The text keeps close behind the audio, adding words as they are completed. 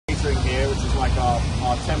like our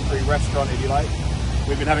temporary restaurant, if you like.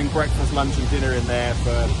 We've been having breakfast, lunch and dinner in there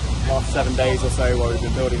for the last 7 days or so while we've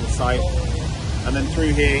been building the site. And then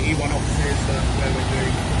through here, E1 offices, where we're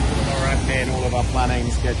doing all of our admin, all of our planning,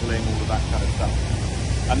 scheduling, all of that kind of stuff.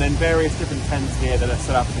 And then various different tents here that are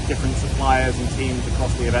set up for different suppliers and teams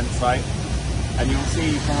across the event site. And you'll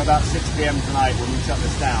see from about 6 p.m. tonight, when we shut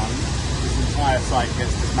this down, this entire site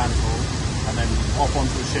gets dismantled and then off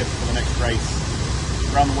onto the ship for the next race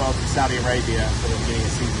around the world to Saudi Arabia for the beginning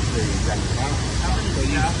of season 3 in January. How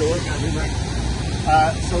many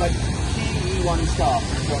So like key E1 staff,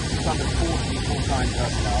 we've got just under 40 full-time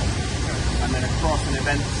personnel. And then across an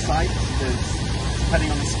event site, there's,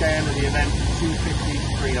 depending on the scale of the event, 250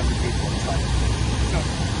 to 300 people on site. So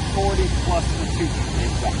 40 plus the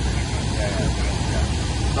 250 exactly.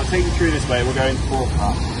 Yeah. So I'll take you through this way. We'll go into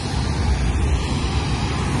broadcast.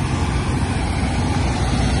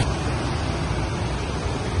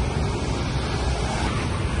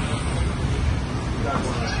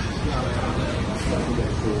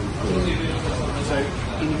 So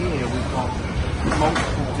in here we've got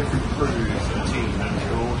multiple different crews and teams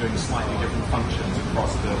who are all doing slightly different functions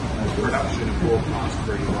across the production and broadcast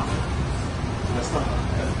for E1. So let's start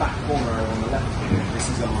at the back corner on the left here. This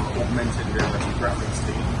is our augmented reality graphics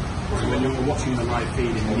team. So when you're watching the live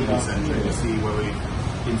feed in the media centre, you'll see where we've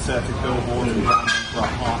inserted billboards and banners for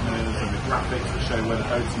our partners and the graphics that show where the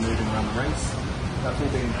boats are moving around the race. That's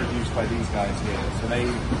all being produced by these guys here. So they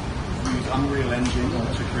use Unreal Engine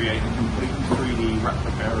to create a completely 3D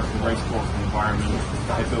replica of the race course and environment.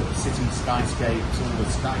 They built the city skyscapes, all the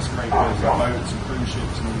skyscrapers, and boats and cruise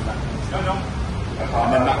ships and all of that kind of stuff.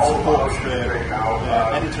 And then that supports the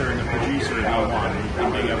editor and the producer of E1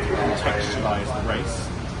 in being able to contextualize the race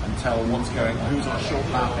and tell what's going, who's on a short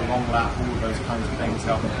lap, a long lap, all of those kinds of things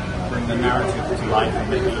help bring the narrative to life and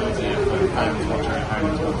make it easier for fans watching at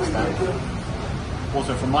home to understand.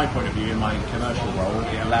 Also, from my point of view, in my commercial role,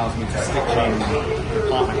 it allows me to stitch in the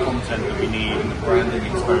partner content that we need and the branding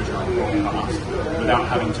exposure on broadcast without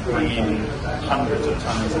having to bring in hundreds of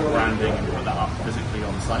tons of branding and put that up physically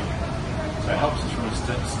on site. So it helps us from a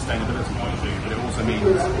sustainability point of view, but it also means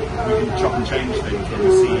we can chop and change things when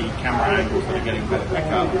we see camera angles that are getting better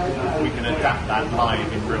pickup. We can adapt that live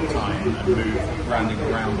in real time and move branding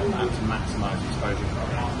around on that to maximise exposure.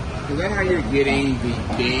 Is that how you're getting the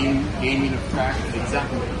gaming effect?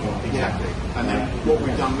 Exactly. And then what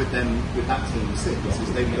we've done with them, with that team of 6,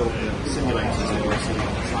 is they've built the simulators that you're seeing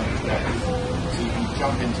on the side of the day. So you can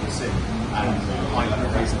jump into a sim and pilot a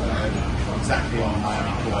race exactly on an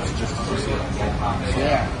Miami course, just as you see it.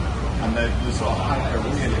 Yeah. And the sort of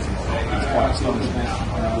hyper-realism of it is quite astonishing.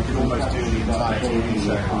 We could almost do the entire TV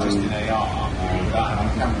show just in AR without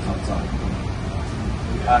having cameras on site.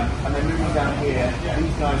 And then moving down here,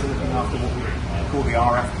 these guys are looking after what we call the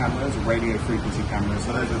RF cameras, or radio frequency cameras.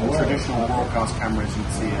 So those are the traditional broadcast cameras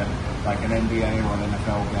you'd see at like an NBA or an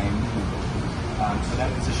NFL game. So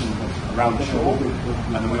they're positioned around the shore.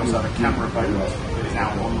 And then we also have a camera boat that is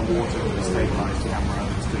out on the water with a stabilized camera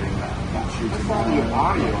that's doing that shooting. The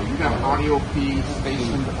audio, you got audio feed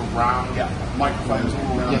stationed around. Yeah, microphones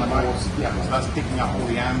all around the boat. Yeah, so that's picking up all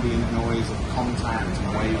the ambient noise of contact and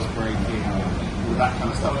waves breaking. All that kind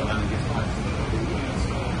of stuff, and then it gets back to the videos.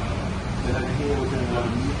 Then over here we're doing a lot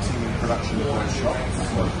of mixing and production of those shots.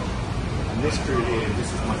 And this crew here, this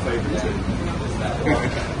is my favourite too.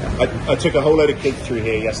 I took a whole load of kids through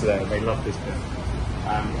here yesterday and they loved this bit.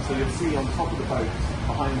 So you'll see on top of the boat,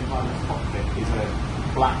 behind the pilot's cockpit, is a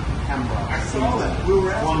black camera. I saw that.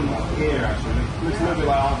 One here actually. Looks a little bit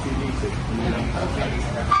like R2D2.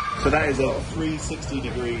 So that is a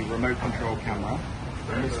 360-degree remote control camera.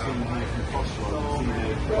 And this thing here from Crossroad, you see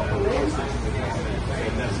the joysticks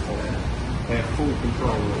they have full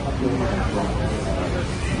control of all the camera.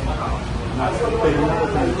 And that's been another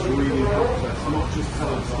thing that's really helped us not just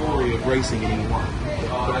tell the story of racing in E1,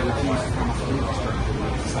 but reduce how much infrastructure we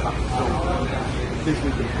need to set up the film. Since we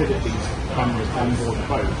can pivot these cameras on board the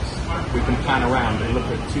boats, we can plan around and look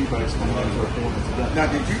at 2 boats coming into a corner together. Now,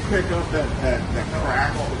 did you pick up that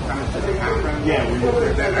crash that kind of just happened? Yeah, we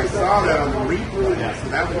did. I saw that on the replay. Yeah. So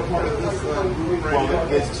that was part of this Well,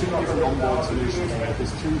 there's 2 different onboard solutions here.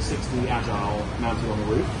 There's 360 Agile mounted on the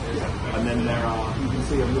roof, and then there are, you can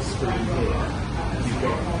see on this screen here, you've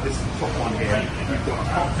got this top one here, you've got a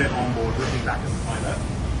cockpit onboard looking back at the pilot,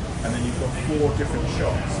 and then you've got 4 different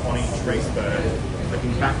shots on each race bird,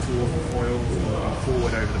 looking back towards the foils or looking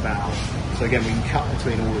forward over the bow. So again, we can cut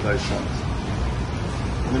between all of those shots.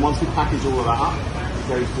 And then once we package all of that up, it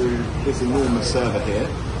goes through this enormous server here,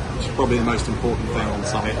 which is probably the most important thing on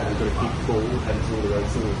site that we've got to keep full, hence all the road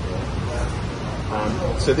forward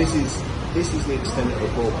here. So this is this is the extent of a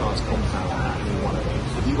broadcast compound happening in one of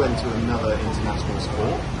these. If you went to another international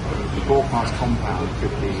sport, the broadcast compound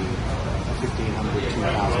could be 1,500,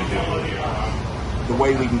 2,000 people. The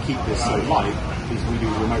way we can keep this so light is we do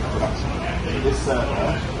remote production. This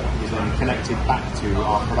server is then connected back to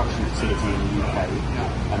our production facility in the UK,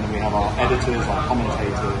 and then we have our editors, our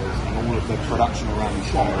commentators, and all of the production around the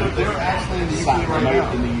show sat remote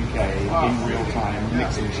in the UK in real time,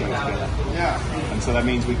 mixing the show together. And so that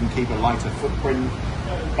means we can keep a lighter footprint,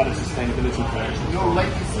 better sustainability for No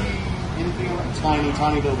latency, anything like that?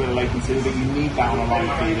 tiny little bit of latency, but you need that on a live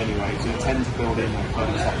feed anyway, so it tends to build in like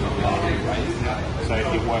 30 seconds of delay anyway, so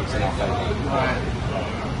it works in our favour. Right.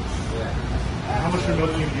 How much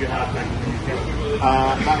remote team do you have back in the UK?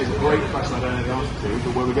 That is a great question I don't know the answer to,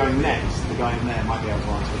 but where we're going next, the guy in there might be able to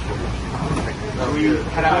answer this question. So we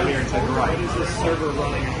head out here and take a right. What is this server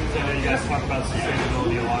running? I know you guys talk about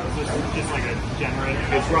sustainability a lot. Is this just like a generator?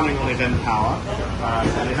 It's running on event power,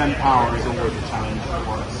 and event power is always a challenge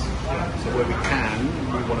for us. So where we can,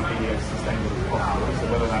 we want to be as sustainable as possible. So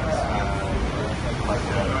whether that's like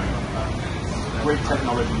grid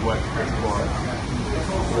technology works for us,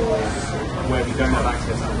 or where we don't have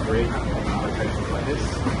access to the grid in locations like this.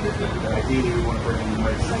 Ideally, we want to bring in the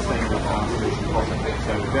most sustainable power solution possible.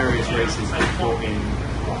 So various races have brought in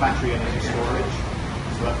battery energy storage,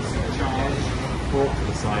 so that's charged, brought to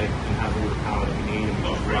the site, and has all the power that we need, and we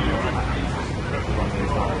just run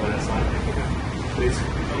those on the site. But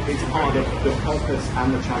it's part of the purpose and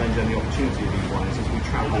the challenge and the opportunity of these ones as we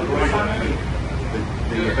travel globally.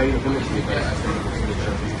 The availability of those sustainable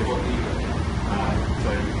solutions is different. So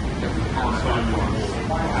we can't find one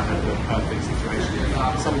have the perfect situation.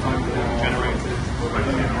 Sometimes with generators, we're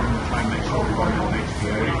going to try and make sure we run on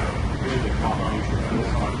HBO, which is a carbon neutral fuel.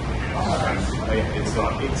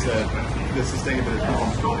 The sustainability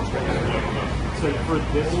is So for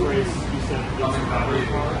this race, you said it's a battery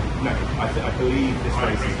power? No, I believe this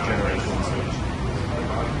race is generation switch.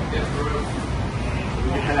 We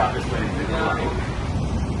can head out this way and take a right.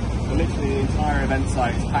 Literally the entire event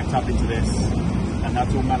site is packed up into this, and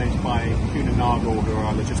that's all managed by Kuhn & Nagel, who are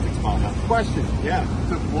our logistics partner. Question. Yeah.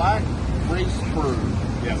 The black race bird.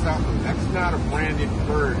 Yeah. That's not a branded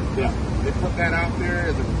bird. Yeah. They put that out there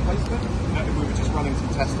as a replacement? We were just running some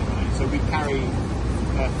testing on it. So we carry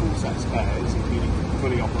full set spares, including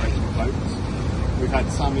fully operational boats. We've had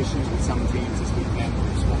some issues with some teams this weekend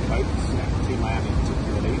with swap boats, Team Miami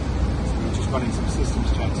particularly. So we were just running some systems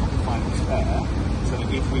checks on the final spare, so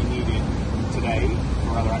that if we need it today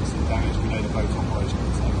for other accident damage, we know the boat's operational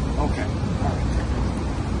and safe. Okay. All right.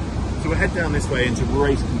 So we'll head down this way into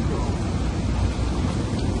race control.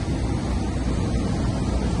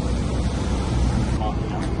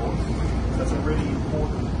 That's a really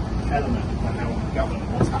important element of how we govern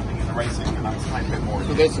what's happening in the racing, and that's a bit more.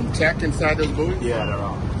 So there's some tech inside those buoys? Yeah, there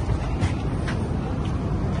are.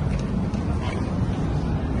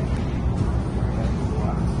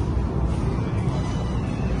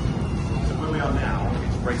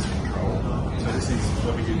 Race control. So this is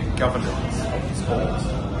where we do governance of the sport,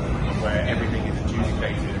 where everything is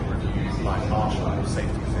adjudicated and reviewed by marshal,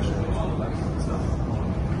 safety officials, all that kind of stuff.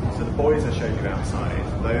 So the buoys I showed you outside,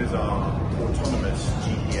 those are autonomous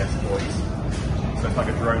GPS buoys. So it's like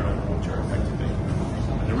a drone on water, effectively.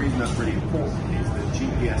 And the reason that's really important is that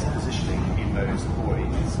GPS positioning in those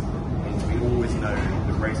buoys means we always know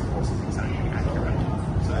the race course is exactly accurate.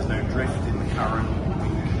 So there's no drift in the current,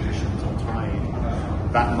 wind conditions or tide.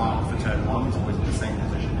 That mark for turn 1 is always in the same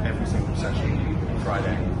position every single session,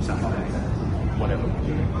 Friday, Saturday, whatever we're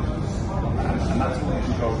doing. And that's all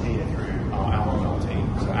controlled here through our Alphamel team.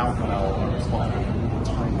 So Alphamel are responsible for the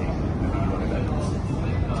timing of each events.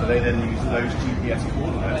 So they then use those GPS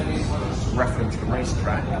coordinates to reference the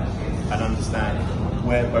racetrack and understand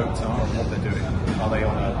where boats are and what they're doing. Are they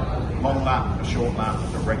on a long lap, a short lap,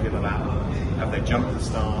 a regular lap? Have they jumped the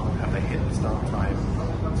start? Have they hit the start time?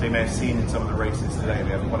 So you may have seen in some of the races today, we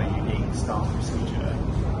have quite a unique start procedure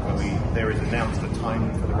where there is announced a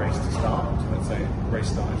time for the race to start. So let's say race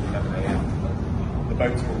start at 11 a.m. The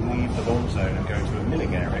boats will leave the launch zone and go to a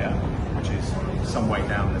milling area, which is some way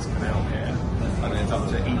down this canal here. And then it's up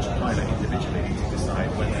to each pilot individually to decide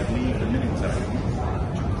when they leave the milling zone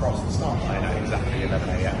to cross the start line at exactly 11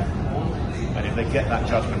 a.m. And if they get that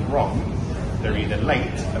judgment wrong, they're either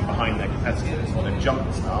late and behind their competitors, or they've jumped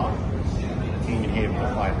the start. In here will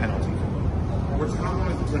apply a penalty for them. How long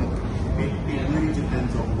is the penalty? It really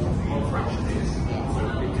depends on what the infraction is. So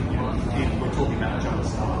if we're talking about a jump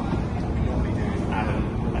start, what we normally do is add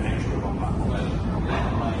an extra long lap on it.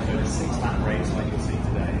 So the 6-lap race like you'll see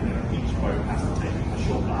today, each boat has to take a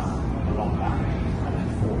short lap, a long lap, and then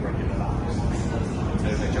 4 regular laps. So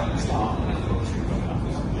if they jump the start,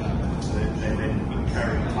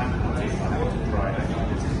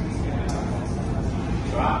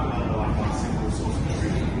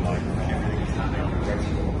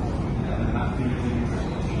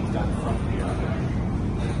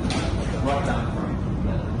 right down the front,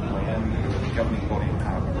 IM, who are the governing body of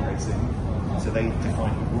power racing. So they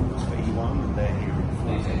define the rules for E1, and they're here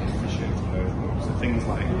enforcing and initiating those rules. So things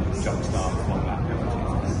like jump starts, long lap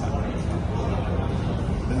penalties,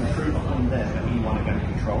 then the crew behind them at E1 are going to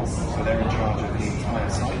control, so they're in charge of the entire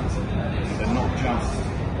site. So they're not just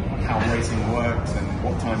how racing works and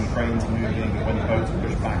what time cranes are moving and when the boats are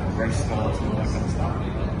pushed back and race starts and all that kind of stuff,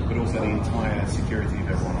 but also the entire security of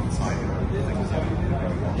everyone on site and things that are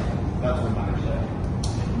going on. That's all managed there.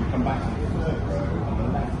 When you come back to the third row, on the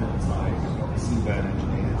left-hand side, we've got the seabird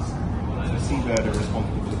engineers. So seabird are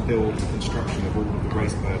responsible for the build and construction of all of the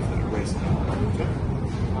race birds that are racing on the water.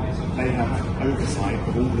 They have oversight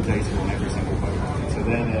of all the data on every single boat. So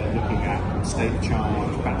they're looking at state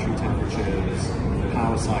charge, battery temperatures,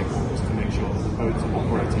 power cycles to make sure that the boats are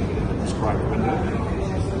operating within the prescribed window.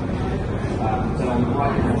 Then on the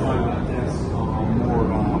right hand side of that desk are more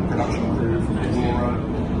of our production crew from Aurora.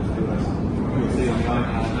 You'll see on the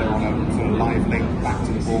iPad they're on a sort of live link back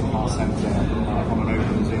to the broadcast centre on an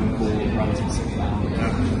open Zoom call that runs for 6 hours.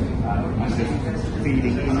 And just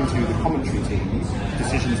feeding into the commentary team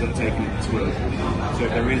decisions that are taken in the swim. So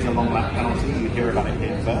if there is a long lap penalty, you hear about it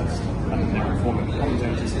here first, and they're informing the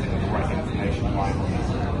commentators so they have the right information live on that.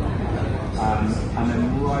 And then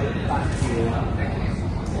right back here,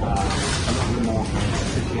 a little bit more kind of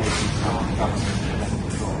situation style government and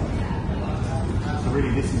control. So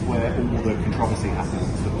really this is where all the controversy happens.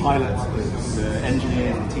 The pilots, the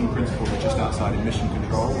engineers, the team principals are just outside of mission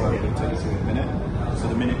control, where we'll take you to in a minute. So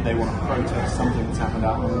the minute they want to protest something that's happened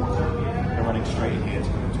out on the water, they're running straight in here to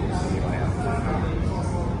come and talk to the UAM.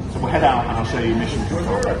 So we'll head out and I'll show you mission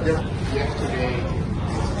control. Yesterday,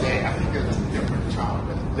 today, I think there's a different job.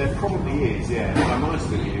 There probably is, yeah. If I'm honest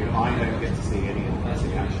with you, I don't get to see any of the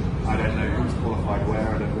racing action. I don't know who's qualified where,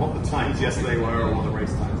 I don't know what the times yesterday were or what the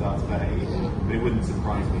race times are today. But it wouldn't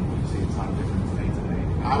surprise me if you see a time difference day to day.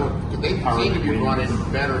 They seem to be running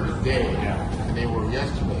better today than they were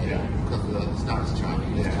yesterday because of the starts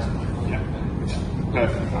Chinese.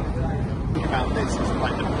 Perfect. Think about this as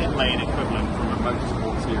like the pit lane equivalent from a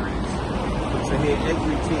motorsport series. So here,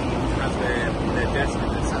 every team has their desk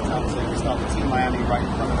that's set up. So we start with Team Miami right in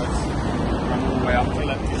front of us, run all the way up till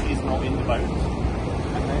it is not in the boat.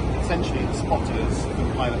 And then essentially the spotters of the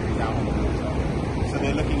pilot who's out on the water. So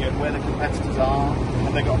they're looking at where the competitors are,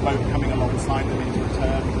 and they've got a boat coming alongside them into a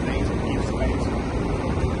turn with an easy keep space.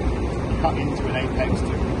 You cut into an apex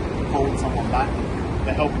to hold someone back.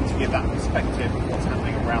 They're helping to give that perspective of what's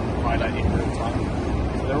happening around the pilot in real time.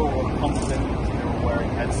 So they're all on a constant, they're all wearing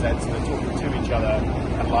headsets, and they're talking to each other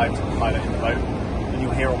and live to the pilot in the boat. And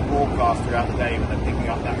you'll hear on broadcast throughout the day when they're picking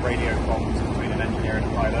up that radio comms between an engineer and a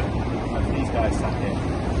pilot. Like these guys sat here.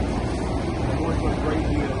 They've always got a great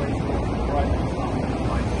view of the race right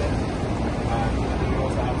behind them. And we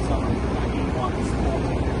also have some E1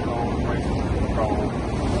 supporting control, racing control,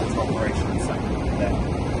 operations second there.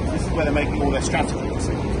 This is where they're making all their strategy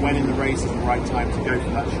decisions. When in the race is the right time to go for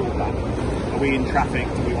that short lap? Are we in traffic?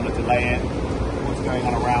 Do we want to delay it? What's going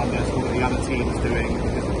on around us? What are the other teams doing?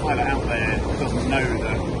 Because the pilot out there doesn't know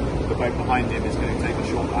that the boat behind him is going to take a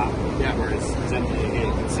short lap. Whereas presenting it here,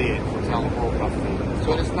 you can see it from the broadcast feed.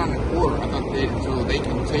 So it's not an order. I thought they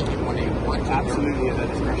can take it when they want to. Absolutely at their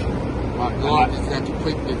discretion. They just have to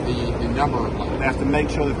click the number. They have to make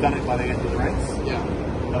sure they've done it by the end of the race.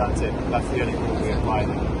 But that's it. That's the only rule we apply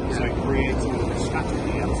there. So it creates all of the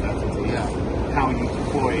strategy uncertainty. How you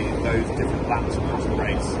deploy those different laps across the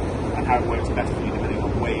race and how it works better for you depending on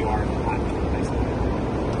where you are in the pack, basically.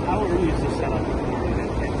 How early is this setup?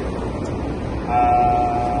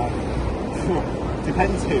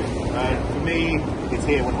 Depends who. For me, it's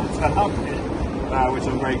here when I turn up, which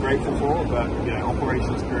I'm very grateful for, but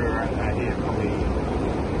operations crew are here probably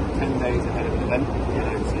 10 days ahead of the event.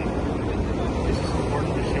 This is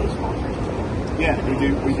important to show sponsors. Yeah, we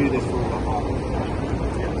do this for all our partners.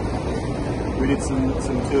 We did some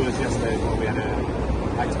tours yesterday where we had an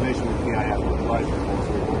activation with PIF with the advisory board, so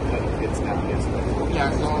we brought the kids down yesterday. So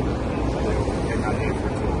they all came down here for a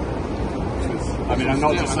tour. I'm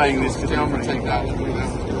not just saying this because it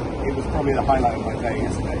was probably the highlight of my day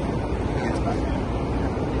yesterday.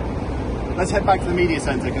 Let's head back to the media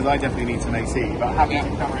centre because I definitely need some AC, but happy to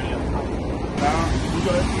cover any other problems. We've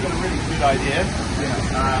got a really good idea,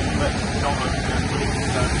 but not putting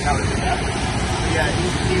the calendar yet.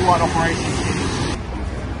 E1 operations is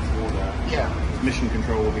mission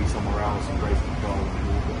control will be somewhere else, and race control and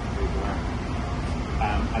all that move around.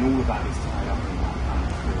 And all of that is tied up in that plan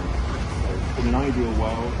experience. So in an ideal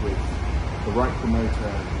world with the right promoter,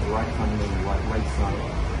 the right funding, the right race site,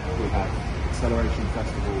 we have acceleration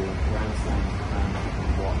festival, grandstand, and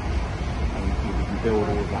watch. And and we can build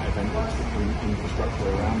all of that event infrastructure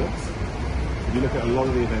around us. If you look at a lot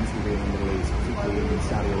of the events we do in the Middle East, particularly in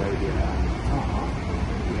Saudi Arabia and Qatar,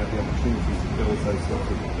 we have the opportunity to build those sorts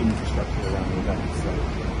of infrastructure around the events. So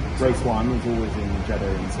race 1 was always in Jeddah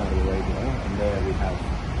in Saudi Arabia, and there we have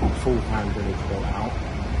a full fan village built out.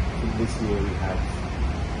 This year we had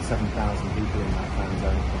 7,000 people in that fan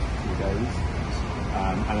zone across 2 days,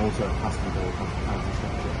 and also a custom-built hospitality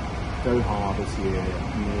structure. Doha this year,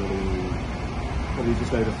 probably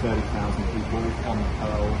just over 30,000 people on the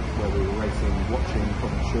Pearl, where we were racing, watching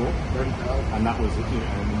from the shore, and that was an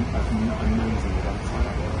amazing event.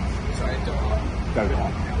 Sorry, Doha. Doha.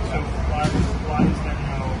 So why is there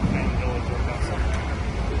no main village or outside?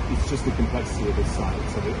 It's just the complexity of this site.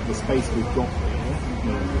 So the space we've got here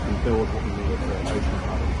means we can build what we need for ocean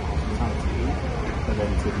club and hospitality, but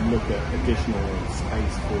then to look at additional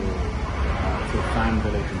space for fan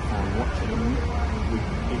village and fan watching,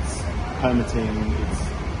 it's permitting, it's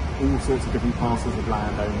all sorts of different parcels of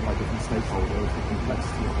land owned by different stakeholders. The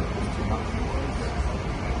complexity of it is too much for us.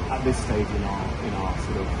 At this stage in our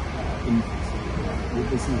sort of infancy,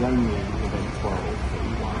 this is only event 12 for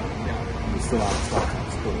EY. We still have startup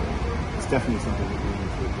sport. It's definitely something that we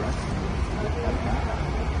need to address and we need to look at that.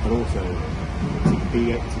 But also to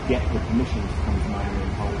get the permission to come to Miami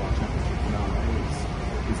and hold our championship finale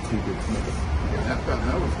is too good to miss. Yeah,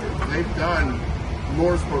 that was good. They've done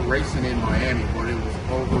motorsport racing in Miami, but it was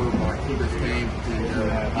over Marquita's game to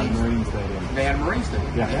Marine Stadium. They had a Marine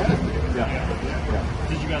Stadium. Yeah.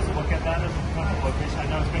 Did you guys look at that as a kind of location? I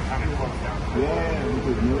know it's been kind of closed down. Yeah, we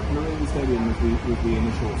did. Marine Stadium was the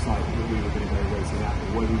initial site that we were going to go racing at,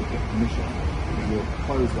 where we would get permission. You're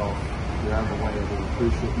closed off, you're out of the way of all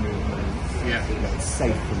cruise ship movements. Yeah. It's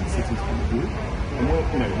safe from the city's point of view. And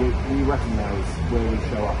we recognise where we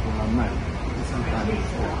show up when unknown. This is brand new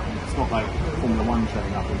sport. It's not like Formula 1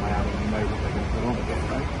 showing up in Miami and you know what they're going to put on again,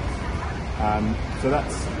 right? So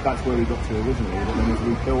that's where we got to originally. But then as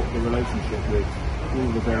we built the relationship with all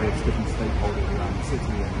the various different stakeholders around the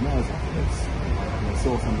city and the mayor's office, and they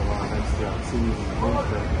saw some of our events throughout the season and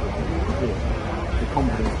the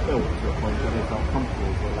confidence built to a point where they felt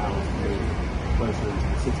comfortable to allow us to move closer into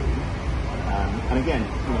the city. And again,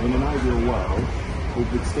 in an ideal world,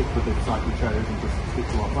 we'd stick with the site we chose and just stick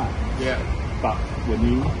to our plan. Yeah. But we're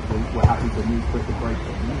new, we're happy to move quick and break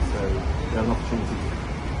things, so we have an opportunity to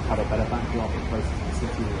have a better backyard closer to the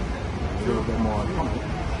city and a little bit more iconic.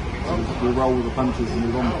 So we'll roll with the punches and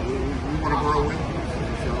move on. We want to grow with it.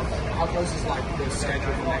 How close is the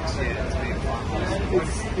schedule for next year to being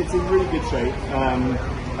finalised? It's in really good shape.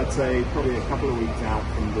 I'd say probably a couple of weeks out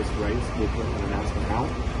from this race, we'll put an announcement out.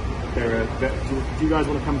 Do you guys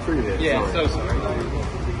want to come through this? Yeah, sorry.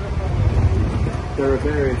 There are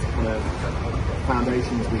various kind of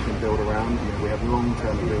foundations we can build around. We have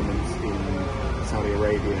long-term agreements in Saudi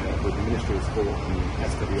Arabia with the Ministry of Sport and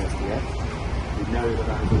SWSDF. We know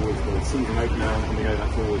that is always the season opener, and we know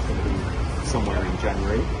that's always going to be somewhere in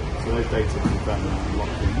January. So those dates are confirmed and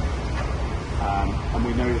locked in. And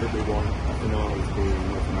we know that we want a finale to be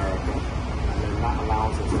in North America. And then that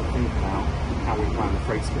allows us to think about how we plan the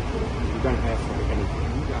freight schedule. We don't have to make anything.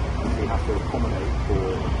 We have to accommodate for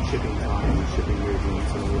shipping times, shipping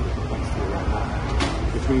movements, and all the complexity around that.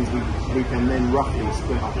 Which means we can then roughly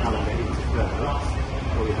split our calendar into thirds,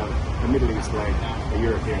 where we have a Middle East leg, a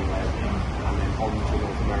European leg, and then on to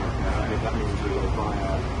North America. And if that means we go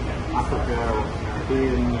via Africa or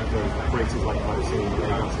Caribbean, those races like I've seen in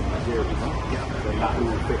Lagos and Nigeria, then that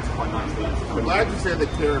all fits quite nicely. I'm glad you said the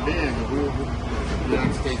Caribbean. We were the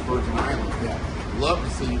United States Virgin Islands. Yeah. Love to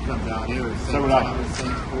see you come down here. So would I.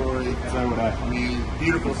 St. Croix. So would I. I mean,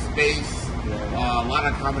 beautiful space, a lot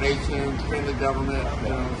of accommodations, friendly government.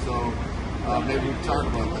 So maybe we can talk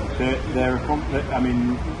about that.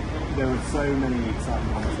 There are so many exciting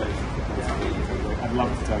conversations. I'd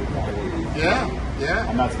love to tell you about it. Yeah.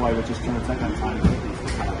 And that's why we're just trying to take that time to get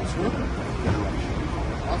these kind of generation.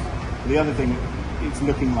 Awesome. The other thing, it's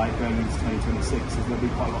looking like going into 2026 is there'll be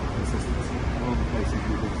quite a lot of consistency. A lot of the places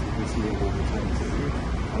we see will return to.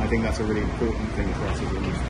 And I think that's a really important thing for us as an industry.